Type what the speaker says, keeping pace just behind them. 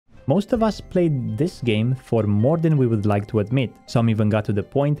Most of us played this game for more than we would like to admit. Some even got to the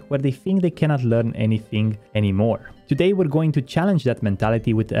point where they think they cannot learn anything anymore. Today we're going to challenge that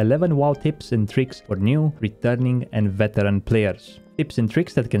mentality with 11 WoW tips and tricks for new, returning and veteran players. Tips and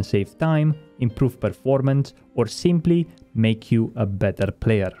tricks that can save time, improve performance, or simply make you a better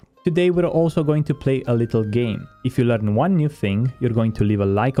player. Today we're also going to play a little game. If you learn one new thing, you're going to leave a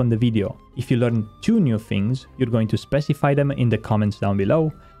like on the video. If you learn 2 new things, you're going to specify them in the comments down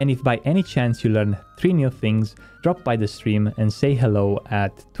below. And if by any chance you learn 3 new things, drop by the stream and say hello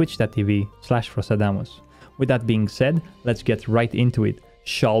at twitch.tv/Frostadamus. With that being said, let's get right into it,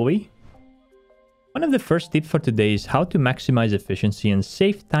 shall we? One of the first tips for today is how to maximize efficiency and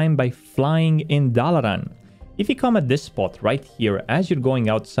save time by flying in Dalaran. If you come at this spot right here as you're going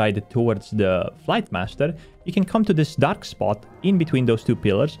outside towards the Flight Master, you can come to this dark spot in between those 2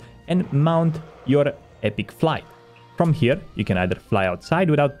 pillars and mount your epic flight. From here, you can either fly outside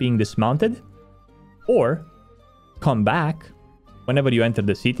without being dismounted, or come back whenever you enter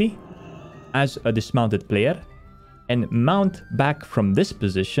the city as a dismounted player and mount back from this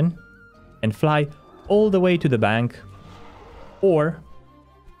position and fly all the way to the bank, or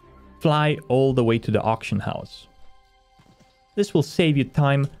fly all the way to the auction house. This will save you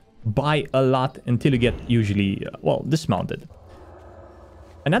time by a lot until you get usually, dismounted.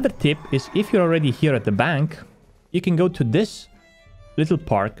 Another tip is if you're already here at the bank, you can go to this little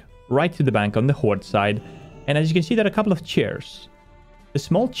park right to the bank on the Horde side. And as you can see, there are a couple of chairs. The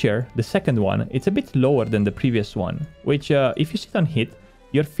small chair, the second one, it's a bit lower than the previous one, which if you sit on it,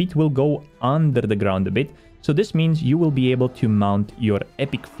 your feet will go under the ground a bit. So this means you will be able to mount your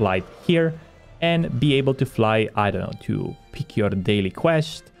epic flight here and be able to fly, I don't know, to pick your daily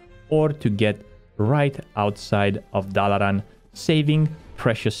quest or to get right outside of Dalaran, saving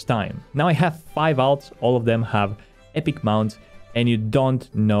precious time. Now I have 5 alts, all of them have epic mounts, and you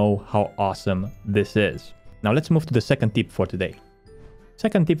don't know how awesome this is. Now let's move to the second tip for today.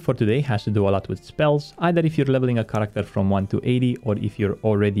 Second tip for today has to do a lot with spells. Either if you're leveling a character from 1 to 80 or if you're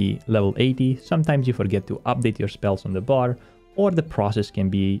already level 80, sometimes you forget to update your spells on the bar, or the process can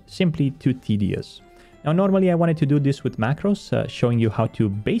be simply too tedious. Now normally I wanted to do this with macros, showing you how to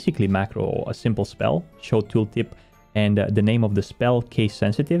basically macro a simple spell, show tooltip and the name of the spell, case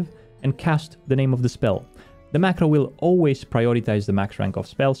sensitive, and cast the name of the spell. The macro will always prioritize the max rank of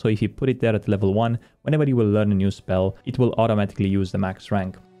spell, so if you put it there at level 1, whenever you will learn a new spell, it will automatically use the max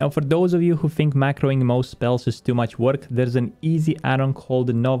rank. Now for those of you who think macroing most spells is too much work, there's an easy add-on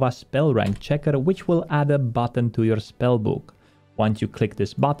called Nova Spellrank Checker, which will add a button to your spellbook. Once you click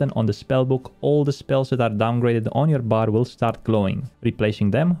this button on the spellbook, all the spells that are downgraded on your bar will start glowing.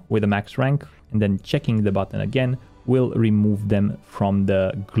 Replacing them with a max rank and then checking the button again will remove them from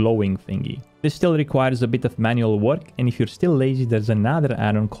the glowing thingy. This still requires a bit of manual work, and if you're still lazy, there's another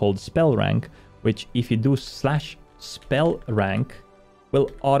add-on called Spellrank, which if you do /Spellrank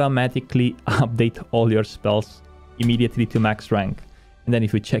will automatically update all your spells immediately to max rank. And then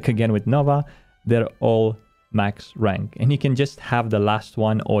if you check again with Nova, they're all max rank. And you can just have the last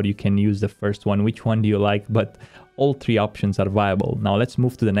one or you can use the first one. Which one do you like? But all 3 options are viable. Now let's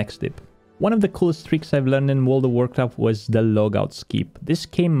move to the next tip. One of the coolest tricks I've learned in World of Warcraft was the Logout Skip. This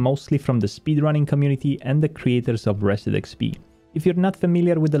came mostly from the speedrunning community and the creators of Rested XP. If you're not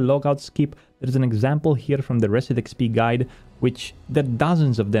familiar with the Logout Skip, there's an example here from the Rested XP guide, which there are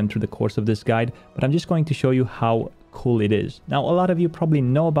dozens of them through the course of this guide, but I'm just going to show you how cool it is. Now, a lot of you probably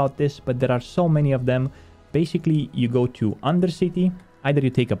know about this, but there are so many of them. Basically, you go to Undercity, either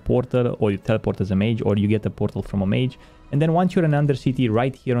you take a portal or you teleport as a mage, or you get a portal from a mage. And then once you're in Undercity,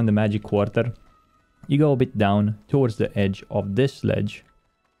 right here on the Magic Quarter, you go a bit down towards the edge of this ledge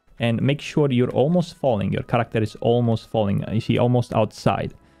and make sure you're almost falling. Your character is almost falling. You see, almost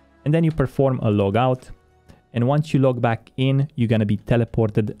outside. And then you perform a logout. And once you log back in, you're going to be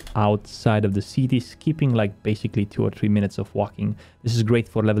teleported outside of the city, skipping like basically 2 or 3 minutes of walking. This is great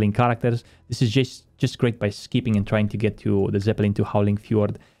for leveling characters. This is just great by skipping and trying to get to the Zeppelin to Howling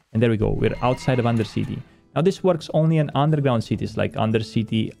Fjord. And there we go. We're outside of Undercity. Now this works only in underground cities like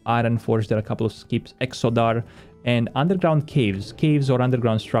Undercity, Ironforge, there are a couple of skips, Exodar, and underground caves or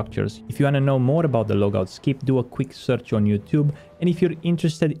underground structures. If you want to know more about the Logout Skip, do a quick search on YouTube. And if you're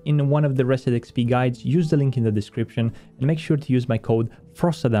interested in one of the Rested XP guides, use the link in the description and make sure to use my code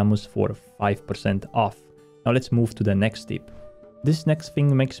Frostadamus for 5% off. Now let's move to the next tip. This next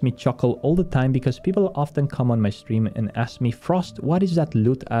thing makes me chuckle all the time because people often come on my stream and ask me, Frost, what is that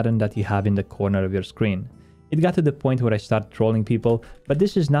loot add-on that you have in the corner of your screen? It got to the point where I started trolling people, but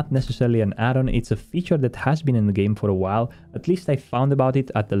this is not necessarily an add-on, it's a feature that has been in the game for a while. At least I found about it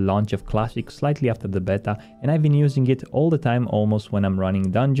at the launch of Classic, slightly after the beta, and I've been using it all the time almost when I'm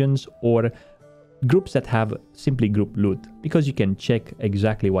running dungeons or groups that have simply group loot, because you can check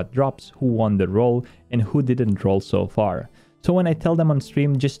exactly what drops, who won the roll, and who didn't roll so far. So when I tell them on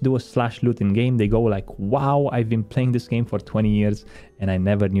stream, just do a /loot in game, they go like, wow, I've been playing this game for 20 years and I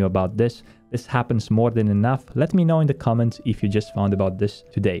never knew about this. This happens more than enough. Let me know in the comments if you just found about this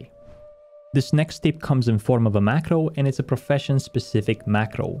today. This next tip comes in form of a macro, and it's a profession specific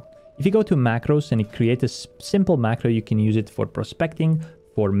macro. If you go to macros and you create a simple macro, you can use it for prospecting,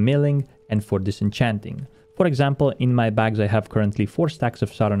 for milling, and for disenchanting. For example, in my bags I have currently 4 stacks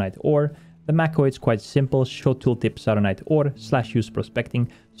of Saronite ore. The macro is quite simple: show tooltip Saronite ore /use prospecting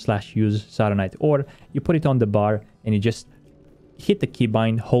 /use Saronite ore. You put it on the bar and you just hit the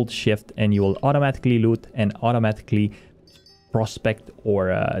keybind, hold shift, and you will automatically loot and automatically prospect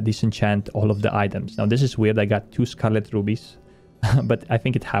or disenchant all of the items. Now this is weird, I got 2 scarlet rubies, but I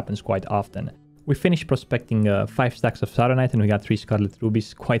think it happens quite often. We finished prospecting 5 stacks of Saronite and we got 3 scarlet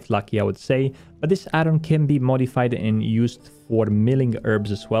rubies. Quite lucky, I would say. But this add-on can be modified and used for milling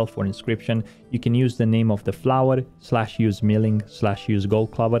herbs as well for inscription. You can use the name of the flower /use milling /use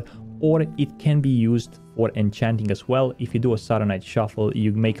gold clover, or it can be used for enchanting as well. If you do a Saronite shuffle,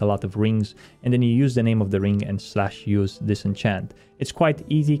 you make a lot of rings and then you use the name of the ring and /use disenchant. It's quite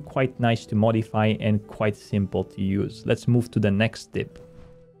easy, quite nice to modify, and quite simple to use. Let's move to the next tip.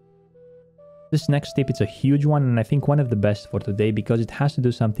 This next tip is a huge one, and I think one of the best for today, because it has to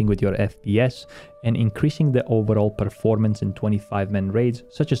do something with your FPS and increasing the overall performance in 25-man raids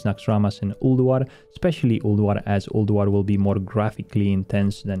such as Naxxramas and Ulduar, especially Ulduar, as Ulduar will be more graphically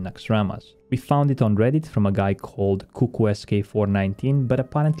intense than Naxxramas. We found it on Reddit from a guy called KukuSK419, but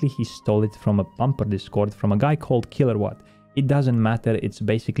apparently he stole it from a bumper Discord from a guy called KillerWatt. It doesn't matter, it's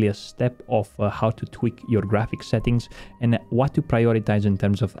basically a step of how to tweak your graphic settings and what to prioritize in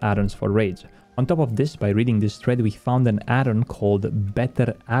terms of add-ons for raids. On top of this, by reading this thread, we found an add-on called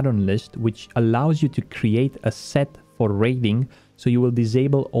Better Add-on List, which allows you to create a set for raiding, so you will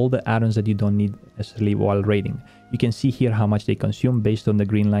disable all the add-ons that you don't need necessarily while raiding. You can see here how much they consume based on the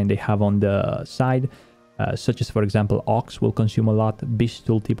green line they have on the side, such as, for example, Ox will consume a lot, Bish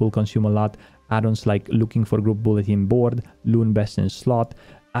Tooltip will consume a lot, add-ons like Looking for Group Bulletin Board, Loon Best in Slot,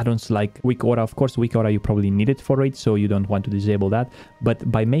 add-ons like Weak Aura. Of course, Weak Aura you probably need it for raid, so you don't want to disable that.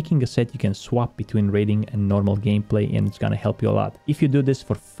 But by making a set, you can swap between raiding and normal gameplay, and it's gonna help you a lot. If you do this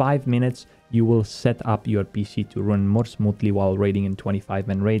for 5 minutes, you will set up your PC to run more smoothly while raiding in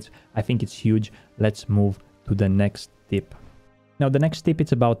 25-man raids. I think it's huge. Let's move to the next tip. Now, the next tip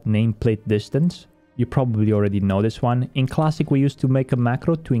is about nameplate distance. You probably already know this one. In Classic, we used to make a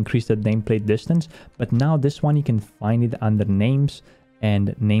macro to increase the nameplate distance, but now this one you can find it under names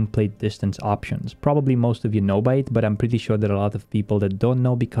and nameplate distance options. Probably most of you know by it, but I'm pretty sure there are a lot of people that don't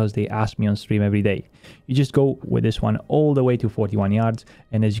know because they ask me on stream every day. You just go with this one all the way to 41 yards,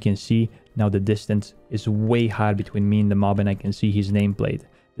 and as you can see, now the distance is way higher between me and the mob, and I can see his nameplate.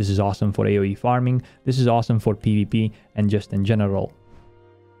 This is awesome for AoE farming, this is awesome for PvP, and just in general.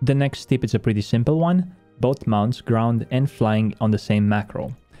 The next tip is a pretty simple one: both mounts, ground and flying, on the same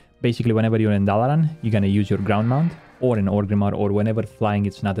macro. Basically, whenever you're in Dalaran, you're gonna use your ground mount, or in Orgrimmar, or whenever flying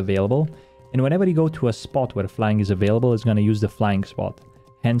is not available. And whenever you go to a spot where flying is available, it's gonna use the flying spot.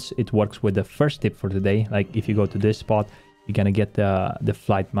 Hence, it works with the first tip for today. Like if you go to this spot, you're gonna get the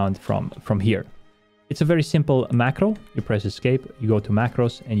flight mount from here. It's a very simple macro. You press escape, you go to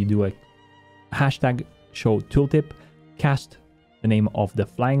macros, and you do a hashtag show tooltip, cast the name of the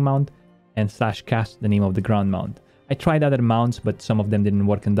flying mount, and /cast the name of the ground mount. I tried other mounts, but some of them didn't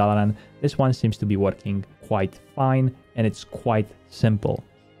work in Dalaran. This one seems to be working quite fine, and it's quite simple.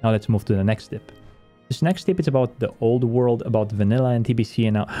 Now let's move to the next tip. This next tip is about the old world, about Vanilla and TBC,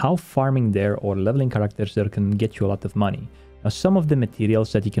 and how farming there or leveling characters there can get you a lot of money. Now, some of the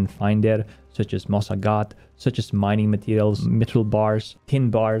materials that you can find there, such as Mosagat, such as mining materials, metal bars, tin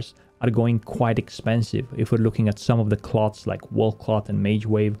bars, are going quite expensive. If we're looking at some of the cloths like wool cloth and mage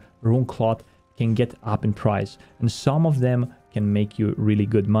wave, rune cloth can get up in price, and some of them can make you really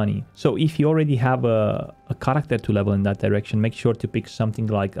good money. So if you already have a character to level in that direction, make sure to pick something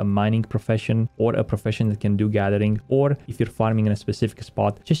like a mining profession or a profession that can do gathering. Or if you're farming in a specific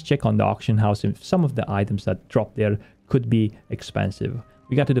spot, just check on the auction house if some of the items that drop there could be expensive.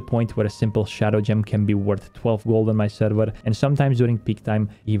 We got to the point where a simple shadow gem can be worth 12 gold on my server, and sometimes during peak time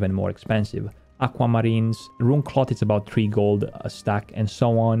even more expensive. Aquamarines, rune cloth is about 3 gold a stack, and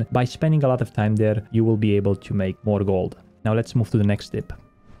so on. By spending a lot of time there, you will be able to make more gold. Now let's move to the next tip.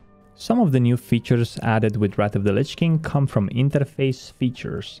 Some of the new features added with Wrath of the Lich King come from interface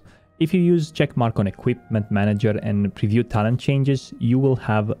features. If you use checkmark on Equipment Manager and preview talent changes, you will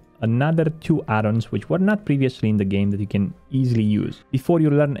have another 2 add-ons which were not previously in the game that you can easily use. Before you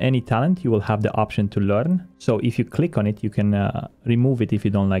learn any talent, you will have the option to learn. So if you click on it, you can remove it if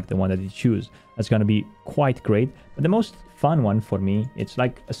you don't like the one that you choose. That's going to be quite great. But the most fun one for me, it's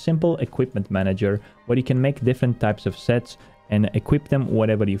like a simple Equipment Manager where you can make different types of sets and equip them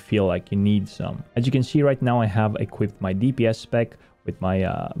whatever you feel like you need some. As you can see right now, I have equipped my DPS spec with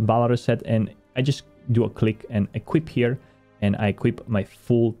my Valorous set, and I just do a click and equip here, and I equip my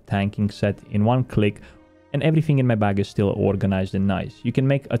full tanking set in one click, and everything in my bag is still organized and nice. You can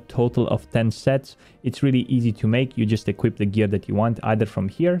make a total of 10 sets. It's really easy to make. You just equip the gear that you want, either from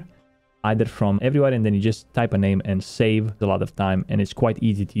here, either from everywhere, and then you just type a name and save a lot of time, and it's quite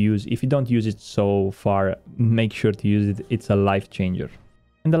easy to use. If you don't use it so far, make sure to use it. It's a life changer.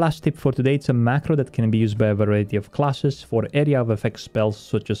 And the last tip for today, it's a macro that can be used by a variety of classes for area of effect spells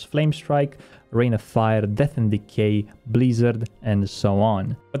such as Flame Strike, Rain of Fire, Death and Decay, Blizzard, and so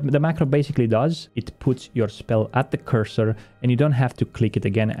on. What the macro basically does, it puts your spell at the cursor and you don't have to click it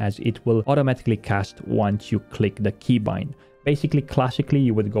again, as it will automatically cast once you click the keybind. Basically, classically,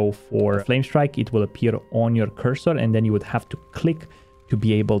 you would go for Flame Strike, it will appear on your cursor and then you would have to click to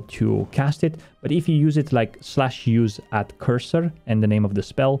be able to cast it. But if you use it like /use at cursor and the name of the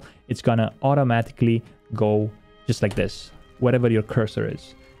spell, it's gonna automatically go just like this, wherever your cursor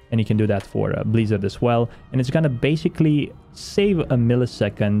is. And you can do that for Blizzard as well. And it's gonna basically save a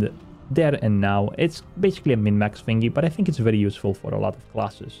millisecond there and now. It's basically a min-max thingy, but I think it's very useful for a lot of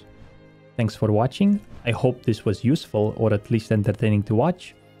classes. Thanks for watching. I hope this was useful or at least entertaining to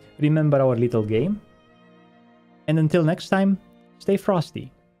watch. Remember our little game. And until next time, stay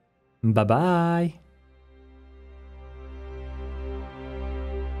frosty. Bye-bye.